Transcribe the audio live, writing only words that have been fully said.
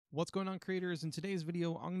What's going on, creators? In today's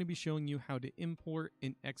video, I'm going to be showing you how to import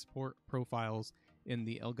and export profiles in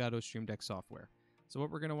the Elgato Stream Deck software. So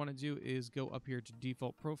what we're going to want to do is go up here to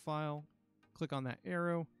default profile, click on that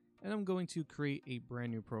arrow, and I'm going to create a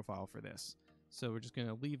brand new profile for this. So we're just going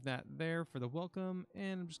to leave that there for the welcome,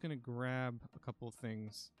 and I'm just going to grab a couple of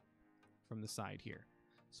things from the side here.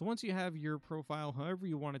 So once you have your profile however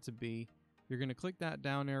you want it to be, you're going to click that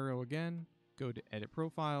down arrow again, go to edit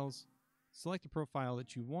profiles, select a profile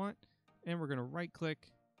that you want, and we're going to right click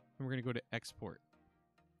and we're going to go to export.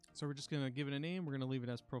 So we're just going to give it a name. We're going to leave it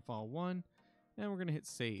as profile 1 and we're going to hit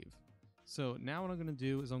save. So now what I'm going to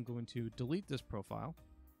do is I'm going to delete this profile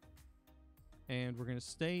and we're going to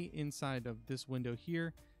stay inside of this window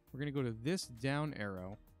here. We're going to go to this down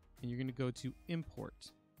arrow and you're going to go to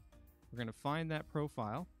import. We're going to find that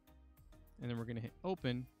profile and then we're going to hit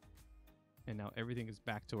open, and now everything is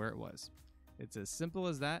back to where it was. It's as simple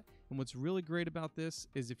as that. And what's really great about this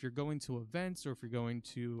is if you're going to events or if you're going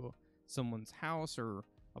to someone's house or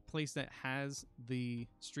a place that has the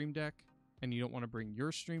Stream Deck and you don't want to bring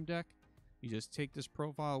your Stream Deck, you just take this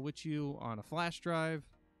profile with you on a flash drive,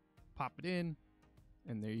 pop it in,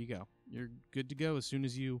 and there you go. You're good to go as soon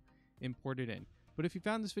as you import it in. But if you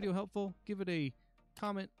found this video helpful, give it a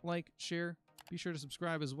comment, like, share. Be sure to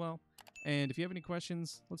subscribe as well. And if you have any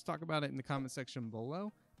questions, let's talk about it in the comment section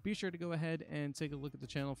below. Be sure to go ahead and take a look at the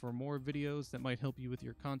channel for more videos that might help you with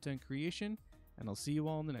your content creation, and I'll see you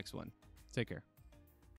all in the next one. Take care.